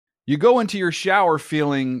You go into your shower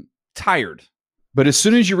feeling tired, but as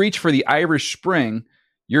soon as you reach for the Irish Spring,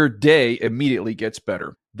 your day immediately gets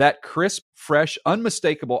better. That crisp, fresh,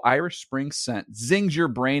 unmistakable Irish Spring scent zings your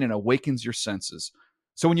brain and awakens your senses.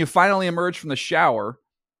 So when you finally emerge from the shower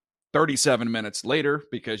 37 minutes later,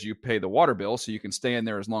 because you pay the water bill so you can stay in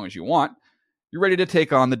there as long as you want, you're ready to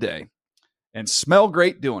take on the day and smell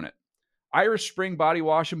great doing it. Irish Spring Body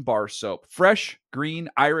Wash and Bar Soap. Fresh, green,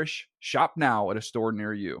 Irish. Shop now at a store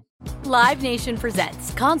near you. Live Nation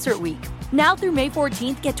presents Concert Week. Now through May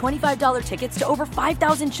 14th, get $25 tickets to over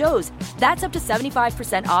 5,000 shows. That's up to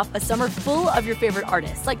 75% off a summer full of your favorite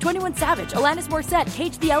artists like 21 Savage, Alanis Morissette,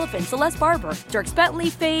 Cage the Elephant, Celeste Barber, Dierks Bentley,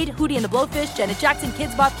 Fade, Hootie and the Blowfish, Janet Jackson,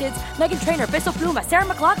 Kids Bop Kids, Meghan Trainor, Bissell Pluma, Sarah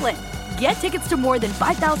McLachlan. Get tickets to more than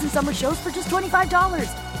 5,000 summer shows for just $25.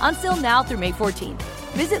 Until now through May 14th.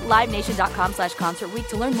 Visit LiveNation.com/Concert Week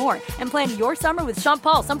to learn more and plan your summer with Sean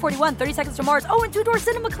Paul, Sum 41, 30 Seconds to Mars, and Two Door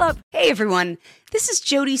Cinema Club. Hey everyone, this is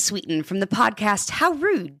Jodie Sweetin from the podcast How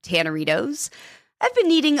Rude, Tanneritos. I've been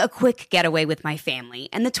needing a quick getaway with my family,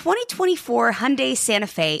 and the 2024 Hyundai Santa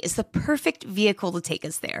Fe is the perfect vehicle to take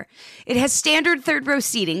us there. It has standard third-row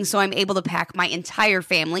seating, so I'm able to pack my entire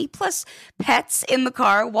family, plus pets, in the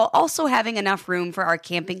car, while also having enough room for our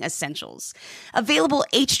camping essentials. Available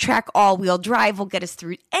H-Track all-wheel drive will get us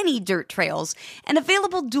through any dirt trails, and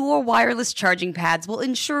available dual wireless charging pads will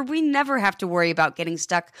ensure we never have to worry about getting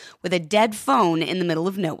stuck with a dead phone in the middle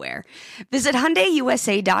of nowhere. Visit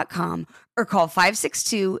HyundaiUSA.com or call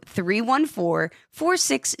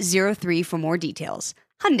 562-314-4603 for more details.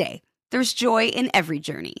 Hyundai, there's joy in every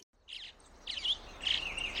journey.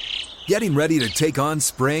 Getting ready to take on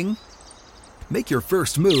spring? Make your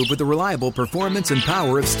first move with the reliable performance and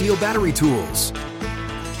power of Steel battery tools.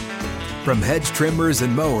 From hedge trimmers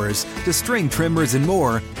and mowers to string trimmers and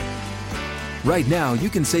more, right now you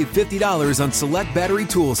can save $50 on select battery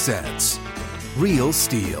tool sets. Real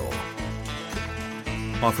Steel.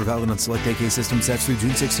 Offer valid on select AK system sets through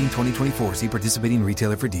June 16, 2024. See participating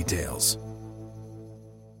retailer for details.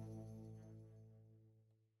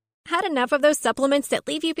 Had enough of those supplements that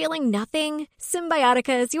leave you feeling nothing?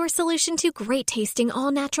 Symbiotica is your solution to great-tasting,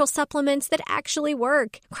 all-natural supplements that actually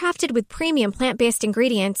work. Crafted with premium plant-based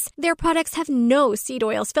ingredients, their products have no seed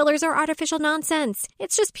oils, fillers, or artificial nonsense.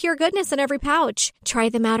 It's just pure goodness in every pouch. Try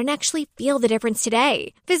them out and actually feel the difference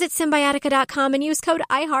today. Visit Symbiotica.com and use code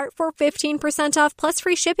IHEART for 15% off plus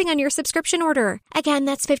free shipping on your subscription order. Again,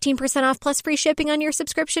 that's 15% off plus free shipping on your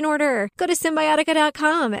subscription order. Go to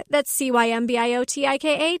Symbiotica.com. That's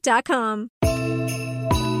CYMBIOTIKA.com.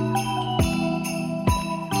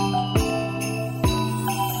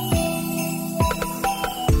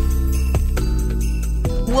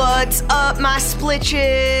 What's up, my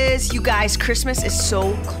splitches? You guys, Christmas is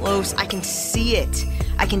so close. I can see it.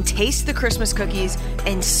 I can taste the Christmas cookies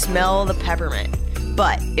and smell the peppermint.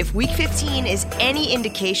 But if week 15 is any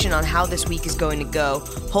indication on how this week is going to go,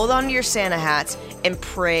 hold on to your Santa hats and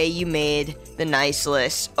pray you made the nice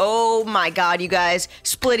list. Oh my God, you guys,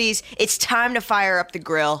 splitties, it's time to fire up the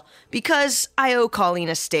grill because I owe Colleen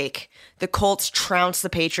a steak. The Colts trounced the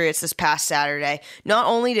Patriots this past Saturday. Not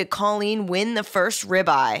only did Colleen win the first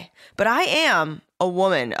ribeye, but I am a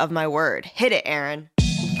woman of my word. Hit it, Aaron.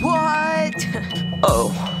 What?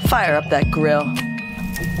 Oh, fire up that grill.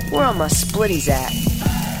 Where are my splitties at?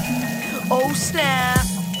 Oh, snap.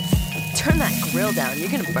 Turn that grill down.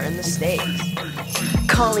 You're gonna burn the steaks.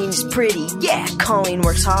 Colleen's pretty. Yeah, Colleen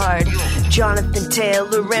works hard. Jonathan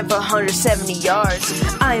Taylor ran for 170 yards.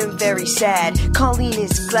 I am very sad. Colleen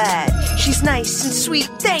is glad. She's nice and sweet.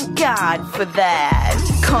 Thank God for that.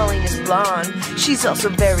 Colleen is blonde. She's also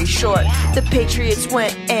very short. The Patriots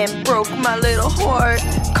went and broke my little heart.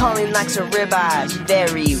 Colleen likes her ribeyes.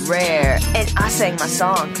 Very rare. And I sang my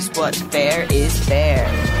song because what's fair is fair.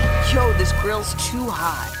 Yo, this grill's too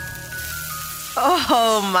hot.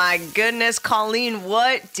 Oh my goodness, Colleen,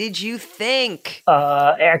 what did you think?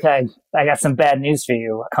 Erica, I got some bad news for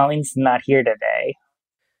you. Colleen's not here today.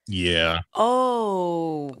 Yeah.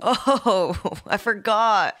 Oh, I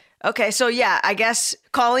forgot. Okay, so yeah, I guess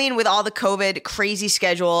Colleen, with all the COVID crazy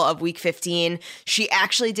schedule of week 15, she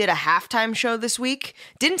actually did a halftime show this week.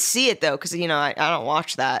 Didn't see it though, because, I don't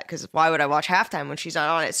watch that, because why would I watch halftime when she's not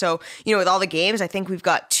on it? So, with all the games, I think we've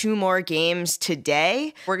got 2 more games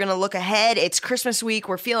today. We're going to look ahead. It's Christmas week.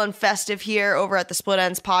 We're feeling festive here over at the Split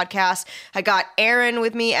Ends podcast. I got Aaron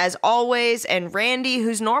with me as always, and Randy,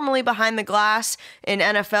 who's normally behind the glass in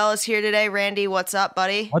NFL, is here today. Randy, what's up,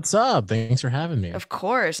 buddy? What's up? Thanks for having me. Of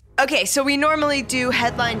course. Okay, so we normally do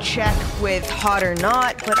headline check with Hot or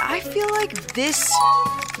Not, but I feel like this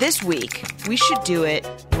week we should do it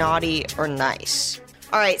naughty or nice.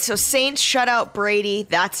 All right, so Saints shut out Brady.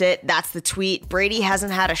 That's it. That's the tweet. Brady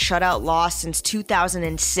hasn't had a shutout loss since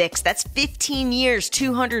 2006. That's 15 years,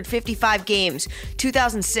 255 games.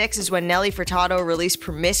 2006 is when Nelly Furtado released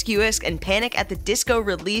Promiscuous, and Panic at the Disco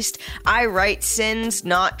released I Write Sins,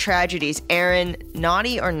 Not Tragedies. Aaron,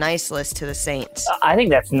 naughty or nice list to the Saints? I think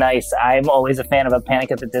that's nice. I'm always a fan of a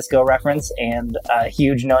Panic at the Disco reference and a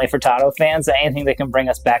huge Nelly Furtado fan, so anything that can bring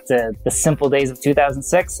us back to the simple days of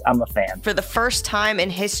 2006, I'm a fan. For the first time in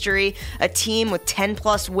history, a team with 10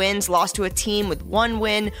 plus wins lost to a team with 1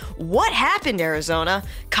 win. What happened, Arizona?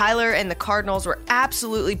 Kyler and the Cardinals were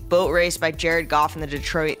absolutely boat raced by Jared Goff and the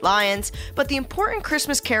Detroit Lions, but the important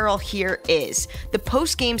Christmas carol here is the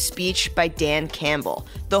post-game speech by Dan Campbell.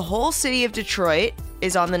 The whole city of Detroit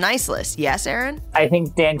is on the nice list. Yes, Aaron? I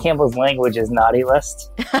think Dan Campbell's language is naughty list,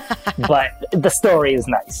 but the story is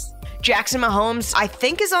nice. Jackson Mahomes, I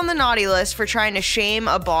think, is on the naughty list for trying to shame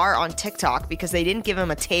a bar on TikTok because they didn't give him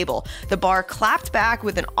a table. The bar clapped back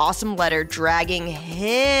with an awesome letter dragging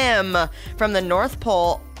him from the North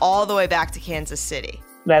Pole all the way back to Kansas City.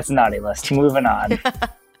 That's naughty list. Moving on.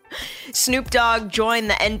 Snoop Dogg joined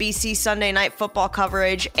the NBC Sunday Night Football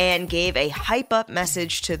coverage and gave a hype-up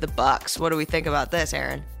message to the Bucs. What do we think about this,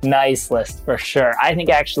 Aaron? Nice list, for sure. I think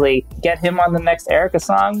actually get him on the next Erica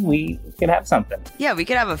song, we could have something. Yeah, we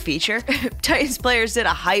could have a feature. Titans players did a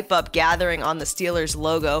hype-up gathering on the Steelers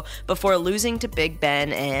logo before losing to Big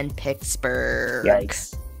Ben and Pittsburgh.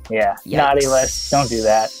 Yikes. Yeah, Yikes. Naughty list. Don't do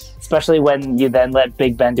that. Especially when you then let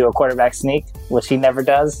Big Ben do a quarterback sneak, which he never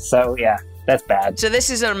does. So, yeah. That's bad. So this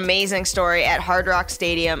is an amazing story. At Hard Rock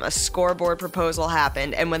Stadium, a scoreboard proposal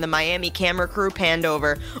happened, and when the Miami camera crew panned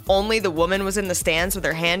over, only the woman was in the stands with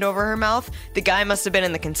her hand over her mouth. The guy must have been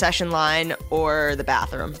in the concession line or the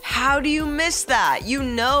bathroom. How do you miss that? You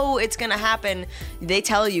know it's going to happen. They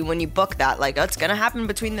tell you when you book that, like, oh, it's going to happen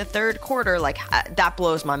between the third quarter. Like, that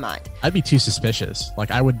blows my mind. I'd be too suspicious. Like,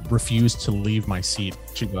 I would refuse to leave my seat.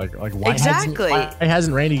 She'd be like why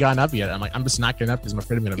hasn't Randy gotten up yet? I'm like, I'm just not getting up because I'm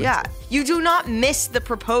afraid I'm going to miss it. You do not miss the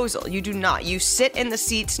proposal. You do not. You sit in the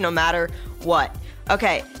seats no matter what.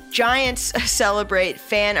 Okay, Giants celebrate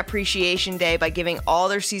Fan Appreciation Day by giving all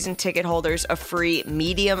their season ticket holders a free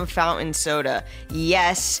medium fountain soda.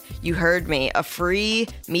 Yes, you heard me. A free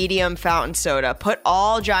medium fountain soda. Put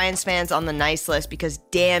all Giants fans on the nice list because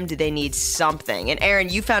damn do they need something. And Aaron,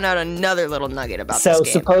 you found out another little nugget about this game.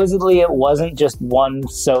 So supposedly it wasn't just one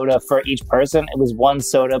soda for each person. It was one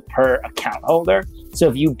soda per account holder. So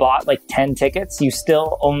if you bought like 10 tickets, you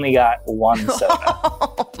still only got one soda.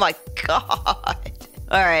 Oh my God.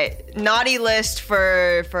 All right, naughty list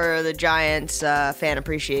for the Giants Fan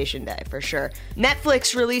Appreciation Day, for sure.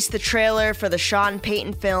 Netflix released the trailer for the Sean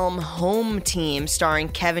Payton film Home Team starring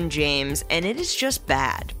Kevin James, and it is just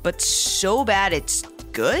bad, but so bad it's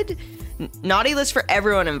good. Naughty list for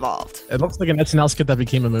everyone involved. It looks like an SNL skit that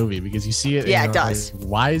became a movie because you see it. Yeah, it does. Like,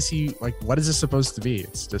 why is he like? What is this supposed to be?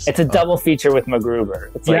 It's a double feature with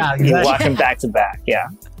MacGruber. It's like you watch them back to back. Yeah.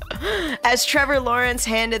 As Trevor Lawrence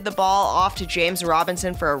handed the ball off to James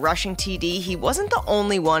Robinson for a rushing TD, he wasn't the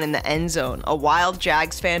only one in the end zone. A wild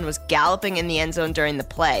Jags fan was galloping in the end zone during the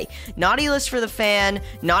play. Naughty list for the fan,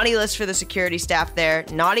 naughty list for the security staff there,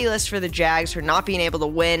 naughty list for the Jags for not being able to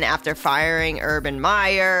win after firing Urban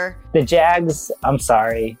Meyer. The Jags, I'm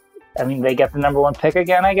sorry. I mean, they get the number 1 pick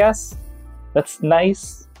again, I guess. That's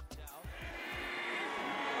nice.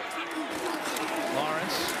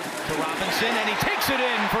 And he takes it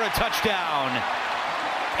in for a touchdown.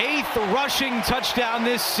 8th rushing touchdown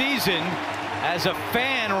this season as a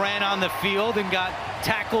fan ran on the field and got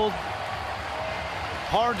tackled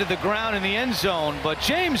hard to the ground in the end zone. But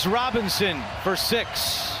James Robinson for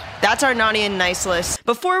 6. That's our naughty and nice list.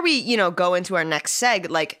 Before we, go into our next seg,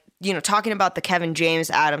 talking about the Kevin James,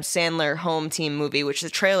 Adam Sandler Home Team movie, which the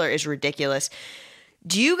trailer is ridiculous.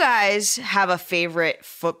 Do you guys have a favorite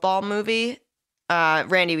football movie?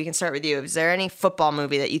 Randy, we can start with you. Is there any football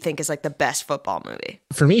movie that you think is like the best football movie?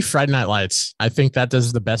 For me, Friday Night Lights. I think that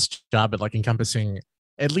does the best job at like encompassing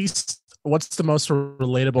at least what's the most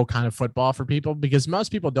relatable kind of football for people, because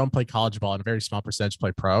most people don't play college ball and a very small percentage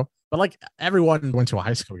play pro, but like everyone went to a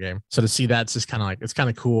high school game. So to see that's just kind of like, it's kind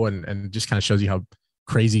of cool and just kind of shows you how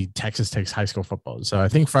crazy Texas takes high school football. So I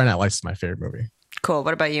think Friday Night Lights is my favorite movie. Cool.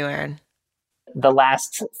 What about you, Aaron? The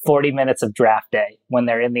last 40 minutes of draft day when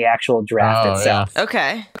they're in the actual draft itself. Yeah.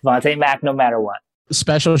 Okay. Vontae Mack, no matter what.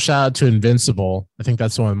 Special shout out to Invincible. I think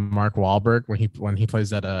that's the one with Mark Wahlberg when he plays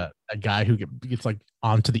that a guy who gets like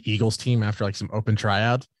onto the Eagles team after like some open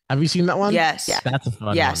tryout. Have you seen that one? Yes. Yeah. That's a fun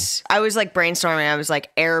one. Yes. I was like brainstorming. I was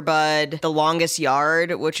like Air Bud, The Longest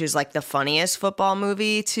Yard, which is like the funniest football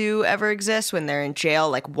movie to ever exist when they're in jail,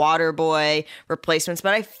 like Waterboy, Replacements.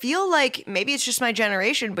 But I feel like maybe it's just my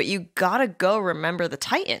generation, but you gotta go Remember the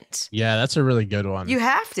Titans. Yeah, that's a really good one. You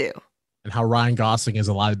have to. And how Ryan Gosling is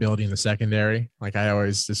a liability in the secondary. Like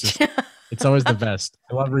it's always the best.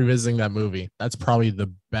 I love revisiting that movie. That's probably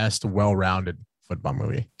the best well-rounded football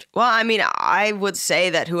movie. Well, I mean, I would say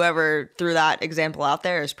that whoever threw that example out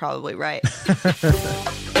there is probably right.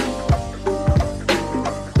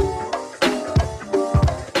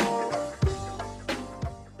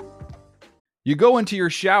 You go into your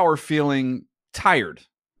shower feeling tired,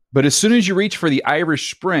 but as soon as you reach for the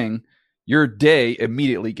Irish Spring, your day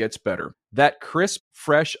immediately gets better. That crisp,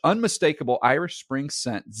 fresh, unmistakable Irish Spring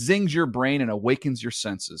scent zings your brain and awakens your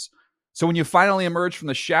senses. So when you finally emerge from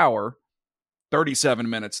the shower, 37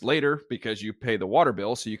 minutes later, because you pay the water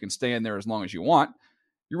bill so you can stay in there as long as you want,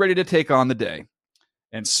 you're ready to take on the day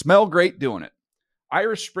and smell great doing it.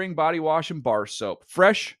 Irish Spring Body Wash and Bar Soap.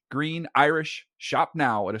 Fresh, green, Irish. Shop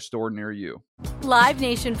now at a store near you. Live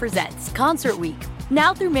Nation presents Concert Week.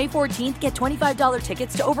 Now through May 14th, get $25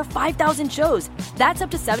 tickets to over 5,000 shows. That's up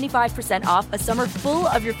to 75% off a summer full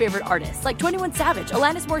of your favorite artists like 21 Savage,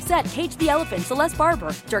 Alanis Morissette, Cage the Elephant, Celeste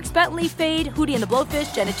Barber, Dierks Bentley, Fade, Hootie and the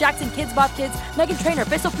Blowfish, Janet Jackson, Kids Bop Kids, Meghan Trainor,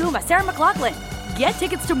 Peso Pluma, Sarah McLachlan. Get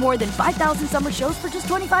tickets to more than 5,000 summer shows for just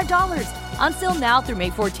 $25. On sale now through May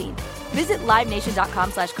 14th. Visit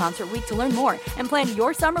LiveNation.com/Concert Week to learn more and plan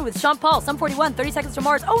your summer with Sean Paul, Sum 41, 30 Seconds to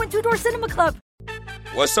Mars, and Two Door Cinema Club.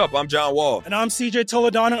 What's up? I'm John Wall. And I'm CJ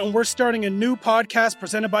Toledano, and we're starting a new podcast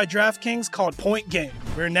presented by DraftKings called Point Game.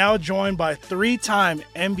 We're now joined by three-time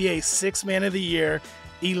NBA Sixth Man of the Year,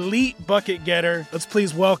 elite bucket getter. Let's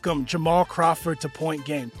please welcome Jamal Crawford to Point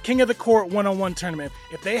Game. King of the Court one-on-one tournament.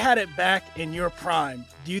 If they had it back in your prime,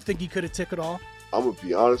 do you think you could have took it all? I'm going to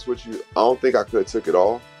be honest with you. I don't think I could have took it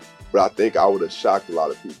all, but I think I would have shocked a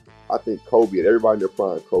lot of people. I think Kobe and everybody in their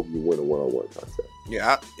prime, Kobe would win a one-on-one contest.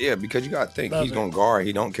 Yeah, because you got to think. He's going to guard.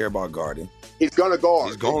 He don't care about guarding. He's going to guard.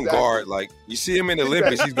 He's going to guard. Like, you see him in the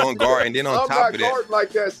Olympics, he's going to guard. And then on top of that. I'm not guarding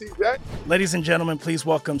like that, CJ. Ladies and gentlemen, please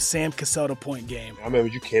welcome Sam Cassell to Point Game. I remember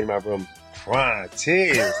you came out from prime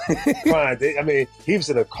 10. I mean, he was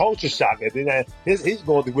in a culture shock. And then he's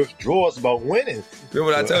going through withdrawals about winning.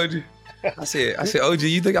 Remember what I told you? I said, OG,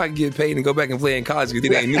 you think I can get paid and go back and play in college because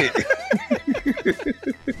it ain't it?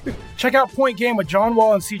 Check out Point Game with John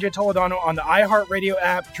Wall and CJ Toledano on the iHeartRadio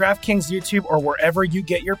app, DraftKings YouTube, or wherever you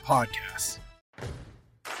get your podcasts.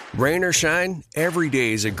 Rain or shine, every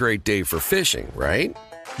day is a great day for fishing, right?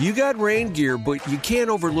 You got rain gear, but you can't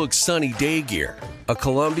overlook sunny day gear. A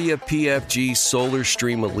Columbia PFG Solar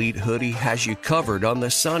Stream Elite hoodie has you covered on the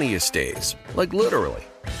sunniest days. Like literally.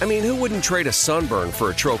 I mean, who wouldn't trade a sunburn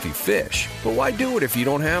for a trophy fish? But why do it if you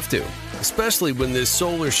don't have to? Especially when this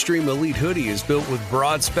Solar Stream Elite hoodie is built with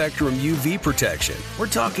broad spectrum UV protection. We're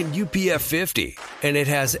talking UPF 50, and it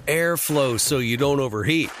has airflow so you don't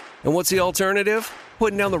overheat. And what's the alternative?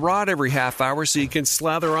 Putting down the rod every half hour so you can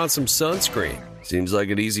slather on some sunscreen. Seems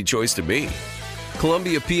like an easy choice to me.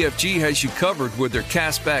 Columbia PFG has you covered with their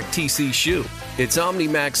Castback TC shoe. Its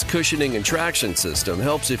OmniMax cushioning and traction system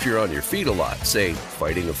helps if you're on your feet a lot, say,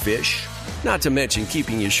 fighting a fish. Not to mention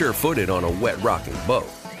keeping you sure-footed on a wet rocking boat.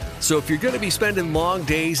 So if you're going to be spending long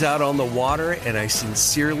days out on the water, and I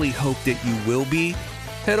sincerely hope that you will be,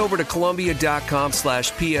 head over to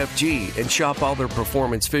Columbia.com/PFG and shop all their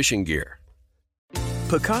performance fishing gear.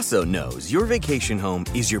 Pacaso knows your vacation home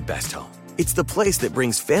is your best home. It's the place that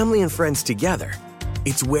brings family and friends together.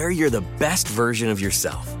 It's where you're the best version of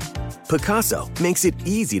yourself. Pacaso makes it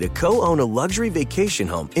easy to co-own a luxury vacation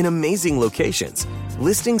home in amazing locations.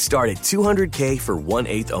 Listings start at $200K for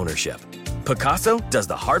 1/8 ownership. Pacaso does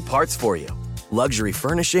the hard parts for you. Luxury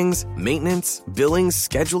furnishings, maintenance, billings,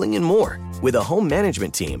 scheduling, and more. With a home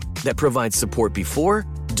management team that provides support before,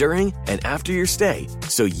 during, and after your stay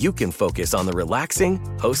so you can focus on the relaxing,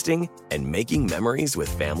 hosting, and making memories with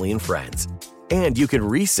family and friends. And you can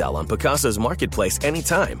resell on Pacaso's marketplace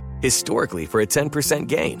anytime, historically for a 10%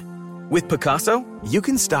 gain. With Pacaso, you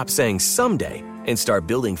can stop saying someday and start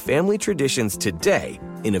building family traditions today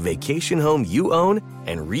in a vacation home you own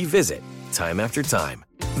and revisit time after time.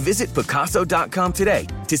 Visit Pacaso.com today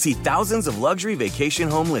to see thousands of luxury vacation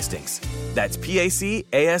home listings. That's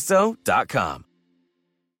PACASO.com.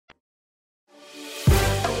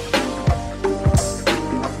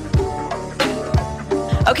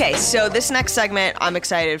 Okay, so this next segment I'm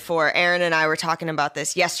excited for. Aaron and I were talking about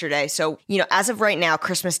this yesterday. So, as of right now,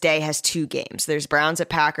 Christmas Day has 2 games. There's Browns at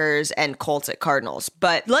Packers and Colts at Cardinals.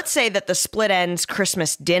 But let's say that the split ends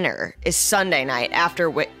Christmas dinner is Sunday night after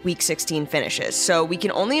Week 16 finishes. So we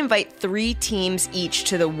can only invite 3 teams each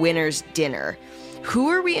to the winner's dinner. Who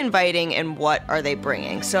are we inviting and what are they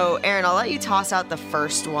bringing? So, Aaron, I'll let you toss out the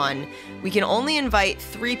first one. We can only invite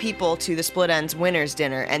 3 people to the Split Ends winner's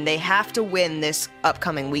dinner, and they have to win this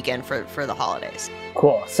upcoming weekend for the holidays.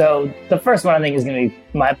 Cool. So the first one I think is going to be,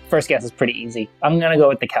 my first guess is pretty easy. I'm going to go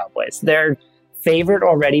with the Cowboys. They're favored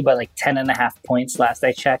already by like 10.5 points last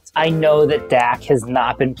I checked. I know that Dak has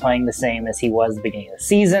not been playing the same as he was at the beginning of the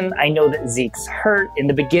season. I know that Zeke's hurt. In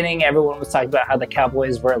the beginning, everyone was talking about how the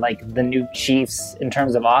Cowboys were like the new Chiefs in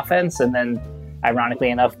terms of offense, and then ironically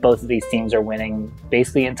enough, both of these teams are winning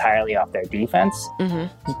basically entirely off their defense.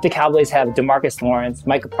 Mm-hmm. The Cowboys have DeMarcus Lawrence.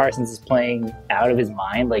 Micah Parsons is playing out of his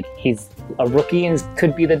mind. Like, he's a rookie and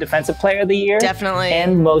could be the defensive player of the year. Definitely.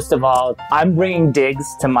 And most of all, I'm bringing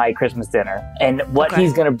Diggs to my Christmas dinner. And what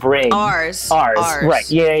he's going to bring... Ours. Right.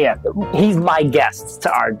 Yeah. He's my guest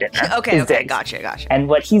to our dinner. Okay. Gotcha. And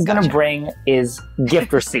what he's going to bring is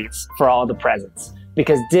gift receipts for all the presents.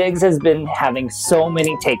 Because Diggs has been having so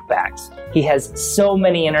many takebacks. He has so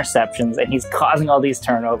many interceptions, and he's causing all these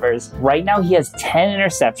turnovers. Right now, he has 10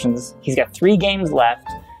 interceptions. He's got 3 games left.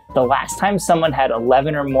 The last time someone had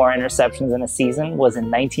 11 or more interceptions in a season was in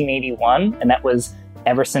 1981, and that was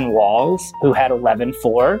Everson Walls, who had 11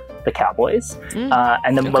 for the Cowboys.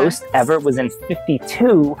 And the most ever was in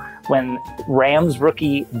 52, when Rams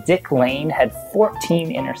rookie Dick Lane had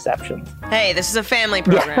 14 interceptions. Hey, this is a family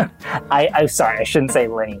program. I'm sorry, I shouldn't say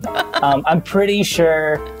Lane. I'm pretty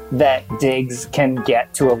sure that Diggs can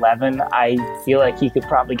get to 11. I feel like he could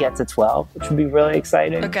probably get to 12, which would be really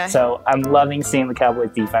exciting. Okay. So I'm loving seeing the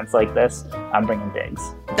Cowboys defense like this. I'm bringing Diggs.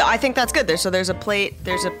 I think that's good. There's a plate,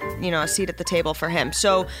 there's a seat at the table for him.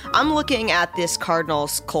 So I'm looking at this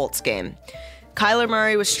Cardinals-Colts game. Kyler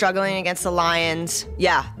Murray was struggling against the Lions.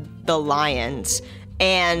 Yeah, the Lions.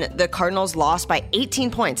 And the Cardinals lost by 18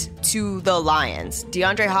 points to the Lions.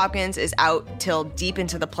 DeAndre Hopkins is out till deep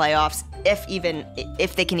into the playoffs,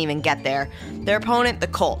 if they can even get there. Their opponent, the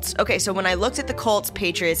Colts. Okay, so when I looked at the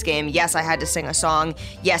Colts-Patriots game, yes, I had to sing a song.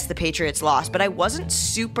 Yes, the Patriots lost, but I wasn't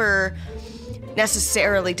super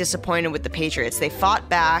necessarily disappointed with the Patriots. They fought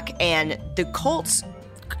back, and the Colts,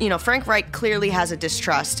 Frank Reich clearly has a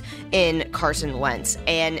distrust in Carson Wentz,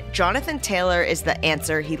 and Jonathan Taylor is the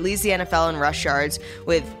answer. He leads the NFL in rush yards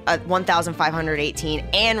with 1,518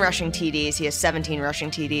 and rushing TDs. He has 17 rushing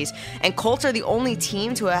TDs, and Colts are the only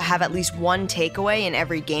team to have at least one takeaway in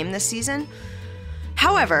every game this season.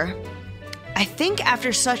 However, I think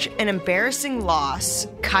after such an embarrassing loss,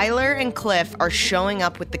 Kyler and Cliff are showing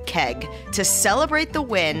up with the keg to celebrate the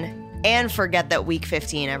win and forget that Week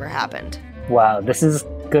 15 ever happened. Wow, this is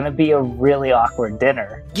going to be a really awkward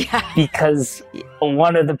dinner. Yeah. Because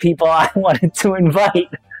one of the people I wanted to invite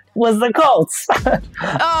was the Colts.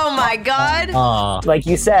 Oh my God. Like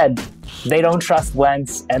you said, they don't trust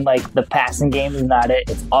Wentz, and like the passing game is not it.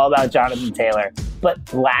 It's all about Jonathan Taylor.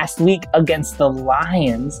 But last week against the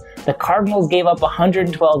Lions, the Cardinals gave up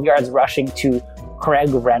 112 yards rushing to Craig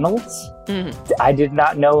Reynolds. I did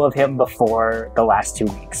not know of him before the last 2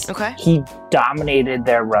 weeks. Okay. He dominated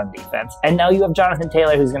their run defense. And now you have Jonathan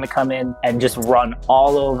Taylor, who's going to come in and just run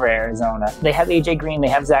all over Arizona. They have AJ Green, they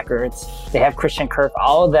have Zach Ertz, they have Christian Kirk.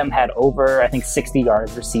 All of them had over, 60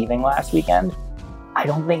 yards receiving last weekend. I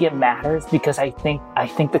don't think it matters because I think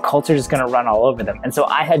the Colts are just going to run all over them. And so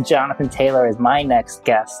I had Jonathan Taylor as my next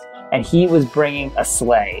guest, and he was bringing a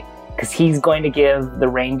sleigh because he's going to give the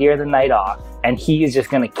reindeer the night off, and he is just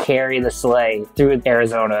going to carry the sleigh through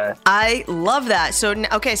Arizona. I love that. So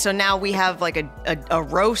now we have like a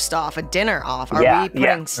roast off, a dinner off. Are we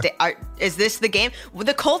putting is this the game?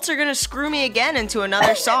 The Colts are going to screw me again into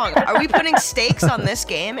another song. Are we putting stakes on this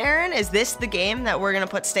game, Aaron? Is this the game that we're going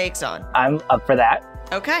to put stakes on? I'm up for that.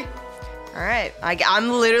 Okay. All right. I'm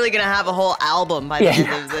literally going to have a whole album by the end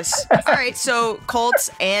of this. All right. So Colts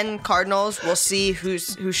and Cardinals, we'll see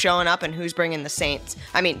who's showing up and who's bringing the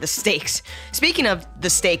stakes. Speaking of the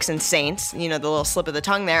stakes and Saints, the little slip of the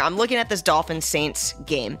tongue there, I'm looking at this Dolphins-Saints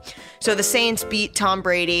game. So the Saints beat Tom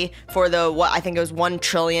Brady for what I think it was 1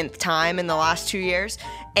 trillionth time in the last 2 years.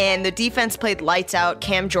 And the defense played lights out.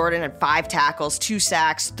 Cam Jordan had 5 tackles, 2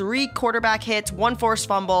 sacks, 3 quarterback hits, 1 forced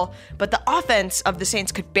fumble. But the offense of the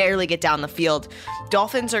Saints could barely get down the field.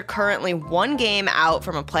 Dolphins are currently 1 game out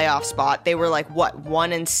from a playoff spot. They were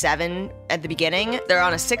 1-7 at the beginning. They're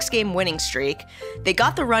on a 6-game winning streak. They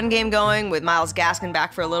got the run game going with Myles Gaskin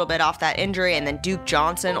back for a little bit off that injury, and then Duke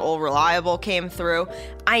Johnson, old reliable, came through.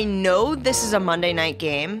 I know this is a Monday night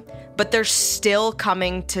game, but they're still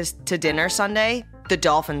coming to dinner Sunday. The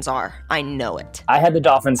Dolphins are. I know it. I had the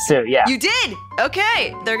Dolphins too, yeah. You did?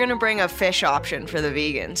 Okay. They're going to bring a fish option for the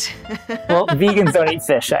vegans. Well, vegans don't eat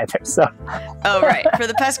fish either, so. Oh, right. For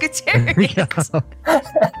the pescatarians.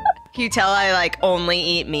 Can you tell I only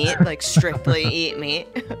eat meat, strictly eat meat?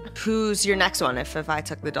 Who's your next one if I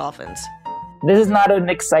took the Dolphins? This is not an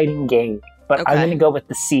exciting game, but Okay. I'm going to go with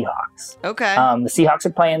the Seahawks. Okay. The Seahawks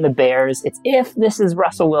are playing the Bears. It's if this is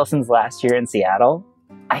Russell Wilson's last year in Seattle.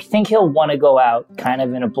 I think he'll want to go out kind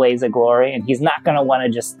of in a blaze of glory, and he's not going to want to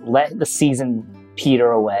just let the season peter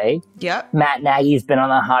away. Yep. Matt Nagy's been on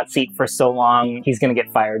the hot seat for so long, he's going to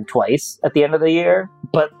get fired twice at the end of the year.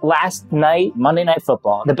 But last night, Monday Night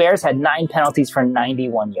Football, the Bears had 9 penalties for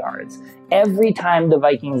 91 yards. Every time the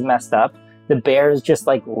Vikings messed up, the Bears just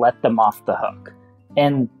let them off the hook.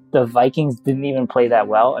 And the Vikings didn't even play that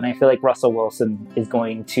well, and I feel like Russell Wilson is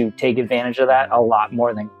going to take advantage of that a lot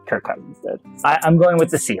more than Kirk Cousins did. I'm going with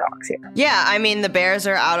the Seahawks here. Yeah, I mean, the Bears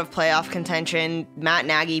are out of playoff contention. Matt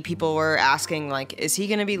Nagy, people were asking, is he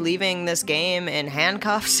going to be leaving this game in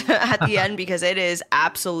handcuffs at the end? Because it is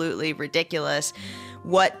absolutely ridiculous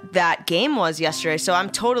what that game was yesterday. So I'm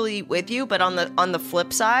totally with you, but on the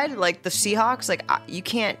flip side, the Seahawks, you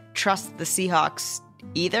can't trust the Seahawks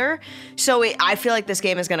either. So I feel like this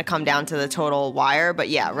game is going to come down to the total wire. But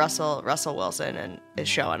yeah, Russell Wilson is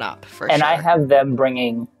showing up for sure. And I have them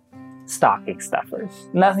bringing stocking stuffers.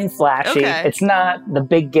 Nothing flashy. Okay. It's not the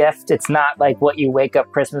big gift. It's not what you wake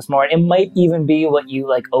up Christmas morning. It might even be what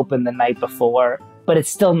you open the night before. But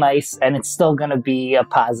it's still nice, and it's still going to be a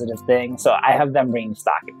positive thing. So I have them bringing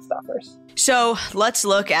stocking stuffers. So let's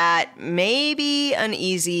look at maybe an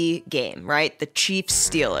easy game, right? The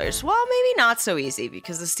Chiefs-Steelers. Well, maybe not so easy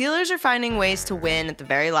because the Steelers are finding ways to win at the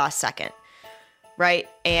very last second, right?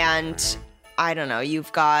 And I don't know,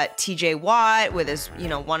 you've got TJ Watt with his,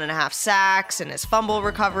 1.5 sacks and his fumble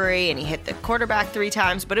recovery, and he hit the quarterback 3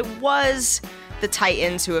 times, but it was the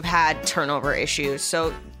Titans who have had turnover issues.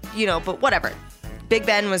 So, but whatever. Big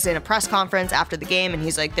Ben was in a press conference after the game, and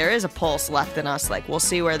he's like, there is a pulse left in us. We'll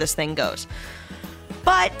see where this thing goes.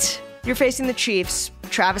 But you're facing the Chiefs.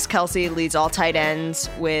 Travis Kelce leads all tight ends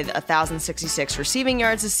with 1,066 receiving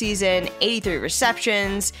yards this season, 83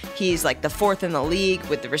 receptions. He's the 4th in the league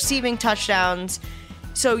with the receiving touchdowns.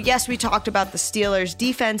 So yes, we talked about the Steelers'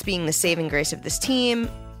 defense being the saving grace of this team,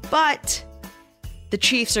 but the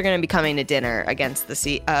Chiefs are going to be coming to dinner against the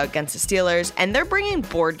Steelers, and they're bringing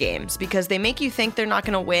board games because they make you think they're not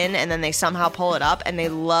going to win, and then they somehow pull it up, and they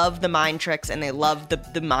love the mind tricks, and they love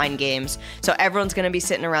the mind games. So everyone's going to be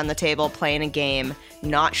sitting around the table playing a game,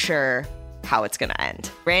 not sure how it's going to end.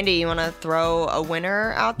 Randy, you want to throw a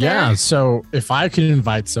winner out there? Yeah, so if I could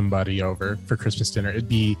invite somebody over for Christmas dinner, it'd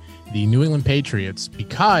be the New England Patriots,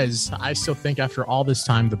 because I still think after all this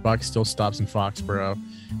time, the buck still stops in Foxborough.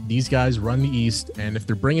 These guys run the East, and if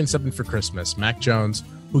they're bringing something for Christmas, Mac Jones,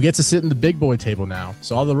 who gets to sit in the big boy table now.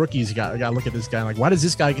 So all the rookies, you got to look at this guy why does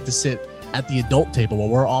this guy get to sit at the adult table while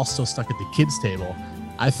we're all still stuck at the kids table?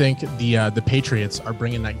 I think the Patriots are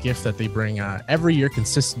bringing that gift that they bring every year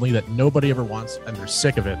consistently that nobody ever wants, and they're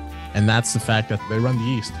sick of it. And that's the fact that they run the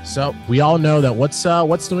East. So we all know that what's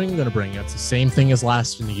New England going to bring? It's the same thing as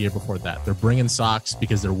last and the year before that. They're bringing socks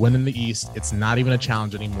because they're winning the East. It's not even a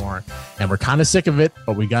challenge anymore. And we're kind of sick of it,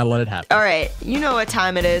 but we got to let it happen. All right, you know what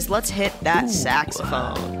time it is. Let's hit that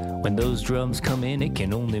saxophone. When those drums come in, it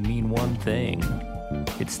can only mean one thing.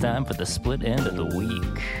 It's time for the split end of the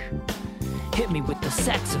week. Hit me with the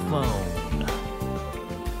saxophone.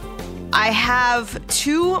 I have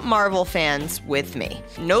 2 Marvel fans with me.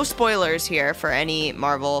 No spoilers here for any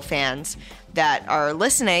Marvel fans that are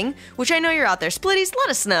listening, which I know you're out there. Splitties, let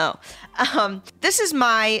us know. This is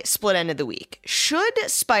my split end of the week. Should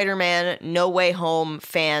Spider-Man No Way Home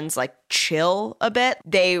fans chill a bit?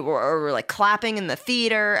 They were clapping in the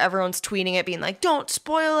theater. Everyone's tweeting it, being like, don't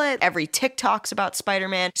spoil it. Every TikTok's about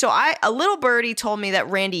Spider-Man. So a little birdie told me that,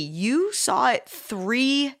 Randy, you saw it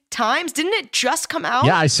 3 times. Didn't it just come out?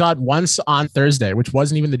 Yeah, I saw it once on Thursday, which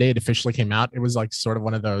wasn't even the day it officially came out. It was sort of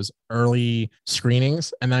one of those early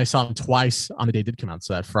screenings. And then I saw it twice on the day it did come out.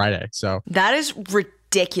 So that Friday. So that is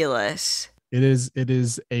ridiculous. It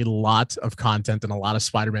is a lot of content and a lot of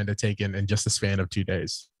Spider-Man to take in just the span of 2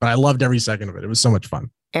 days. But I loved every second of it. It was so much fun.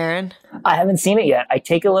 Aaron? I haven't seen it yet. I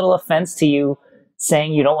take a little offense to you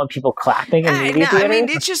saying you don't want people clapping in movie theater. I mean,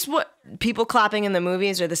 it's just what people clapping in the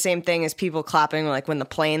movies are the same thing as people clapping like when the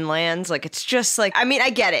plane lands. Like, it's just like, I mean, I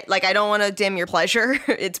get it. Like, I don't want to dim your pleasure.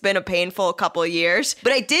 It's been a painful couple of years,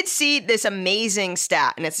 but I did see this amazing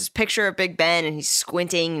stat, and it's this picture of Big Ben, and he's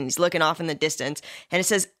squinting and he's looking off in the distance, and it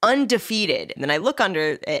says undefeated. And then I look under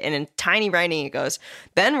it, and in tiny writing, it goes,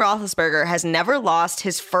 Ben Roethlisberger has never lost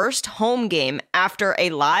his first home game after a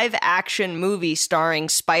live action movie starring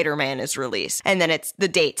Spider-Man is released. And then it's the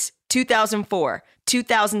dates: 2004,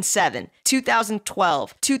 2007,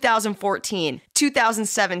 2012, 2014,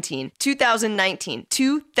 2017, 2019,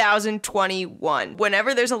 2021.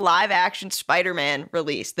 Whenever there's a live action Spider-Man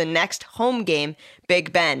release, the next home game,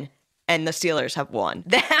 Big Ben and the Steelers have won.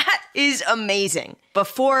 That is amazing.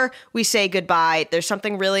 Before we say goodbye, there's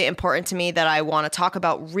something really important to me that I want to talk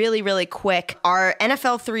about really, really quick. Our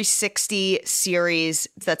NFL 360 series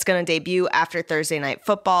that's going to debut after Thursday Night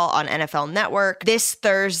Football on NFL Network. This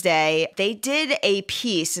Thursday, they did a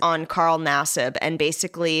piece on Carl Nassib and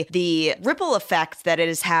basically the ripple effect that it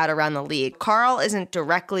has had around the league. Carl isn't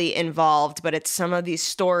directly involved, but it's some of these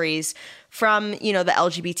stories from, you know, the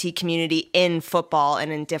LGBT community in football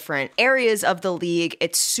and in different areas of the league.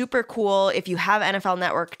 It's super cool. If you have NFL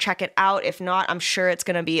Network, check it out. If not, I'm sure it's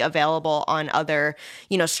going to be available on other,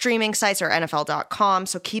 you know, streaming sites or NFL.com.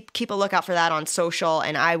 So keep a lookout for that on social,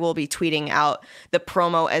 and I will be tweeting out the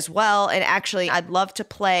promo as well. And actually, I'd love to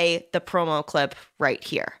play the promo clip right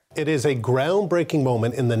here. It is a groundbreaking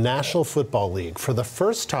moment in the National Football League. For the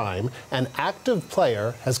first time, an active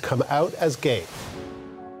player has come out as gay.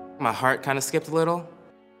 My heart kind of skipped a little.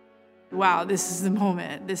 Wow, this is the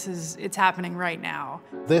moment. It's happening right now.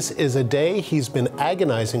 This is a day he's been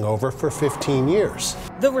agonizing over for 15 years.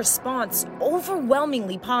 The response,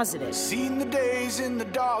 overwhelmingly positive. Seen the days in the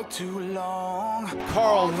dark too long.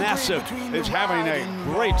 Carl Nassib is having a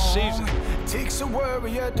great season. Takes a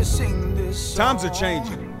warrior to sing this song. Times are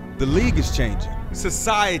changing. The league is changing.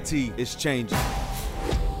 Society is changing.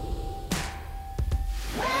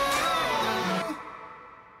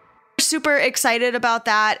 Super excited about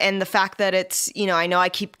that, and the fact that it's, you know, I know I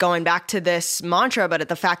keep going back to this mantra, but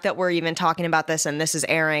the fact that we're even talking about this and this is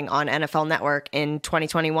airing on NFL Network in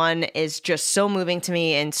 2021 is just so moving to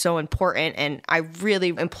me and so important, and I really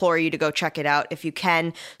implore you to go check it out if you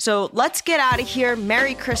can. So let's get out of here.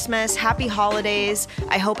 Merry Christmas, happy holidays.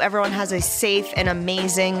 I hope everyone has a safe and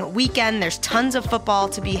amazing weekend. There's tons of football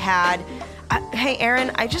to be had. Hey,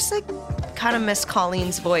 Aaron, I just kind of miss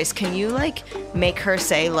Colleen's voice. Can you make her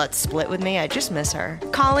say "let's split" with me? I just miss her.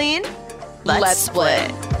 Colleen, let's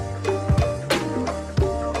split.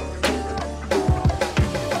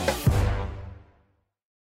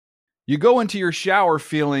 You go into your shower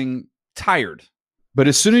feeling tired, but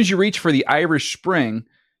as soon as you reach for the Irish Spring,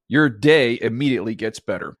 your day immediately gets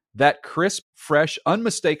better. That crisp, fresh,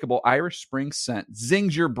 unmistakable Irish Spring scent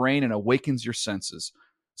zings your brain and awakens your senses.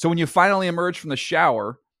 So when you finally emerge from the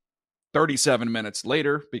shower 37 minutes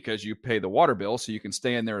later, because you pay the water bill so you can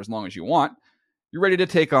stay in there as long as you want, you're ready to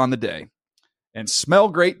take on the day and smell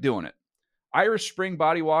great doing it. Irish Spring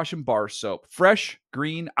Body Wash and Bar Soap. Fresh,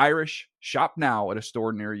 green, Irish. Shop now at a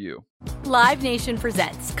store near you. Live Nation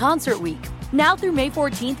presents Concert Week. Now through May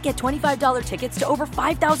 14th, get $25 tickets to over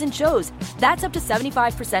 5,000 shows. That's up to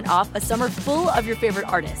 75% off a summer full of your favorite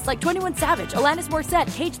artists like 21 Savage, Alanis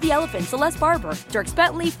Morissette, Cage the Elephant, Celeste Barber, Dierks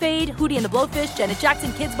Bentley, Fade, Hootie and the Blowfish, Janet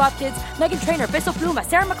Jackson, Kids Bop Kids, Meghan Trainor, Bissell Pluma,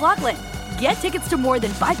 Sarah McLachlan. Get tickets to more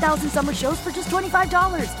than 5,000 summer shows for just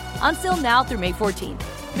 $25. Until now through May 14th.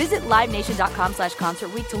 Visit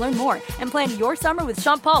LiveNation.com/Concert Week to learn more and plan your summer with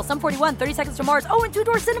Sean Paul, Sum 41, 30 Seconds to Mars, and Two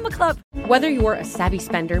Door Cinema Club. Whether you're a savvy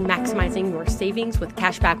spender maximizing your savings with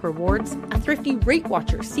cashback rewards, a thrifty rate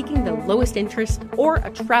watcher seeking the lowest interest, or a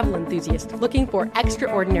travel enthusiast looking for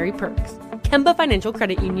extraordinary perks, Kemba Financial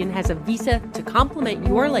Credit Union has a visa to complement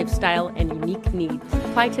your lifestyle and unique needs.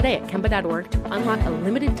 Apply today at Kemba.org to unlock a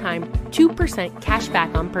limited time 2% cash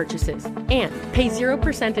back on purchases and pay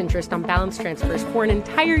 0% interest on balance transfers for an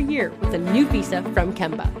entire year with a new visa from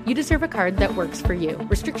Kemba. You deserve a card that works for you.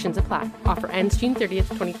 Restrictions apply. Offer ends June 30th,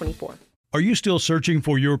 2024. Are you still searching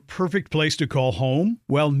for your perfect place to call home?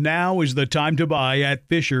 Well, now is the time to buy at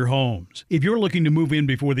Fisher Homes. If you're looking to move in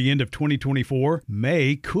before the end of 2024,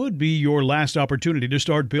 May could be your last opportunity to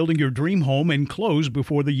start building your dream home and close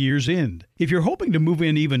before the year's end. If you're hoping to move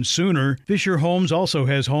in even sooner, Fisher Homes also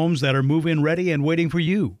has homes that are move-in ready and waiting for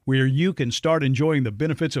you, where you can start enjoying the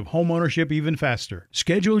benefits of homeownership even faster.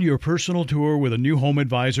 Schedule your personal tour with a new home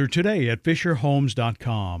advisor today at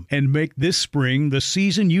FisherHomes.com and make this spring the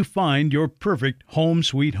season you find your perfect home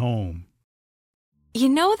sweet home. You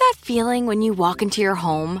know that feeling when you walk into your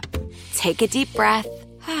home, take a deep breath,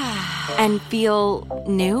 and feel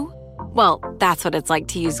new? Well, that's what it's like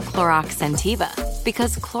to use Clorox Scentiva.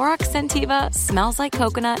 Because Clorox Scentiva smells like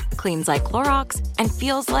coconut, cleans like Clorox, and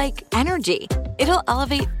feels like energy. It'll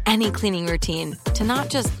elevate any cleaning routine to not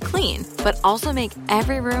just clean, but also make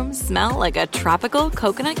every room smell like a tropical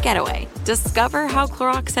coconut getaway. Discover how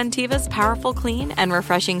Clorox Scentiva's powerful clean and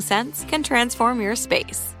refreshing scents can transform your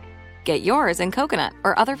space. Get yours in coconut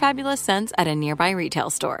or other fabulous scents at a nearby retail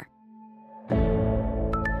store.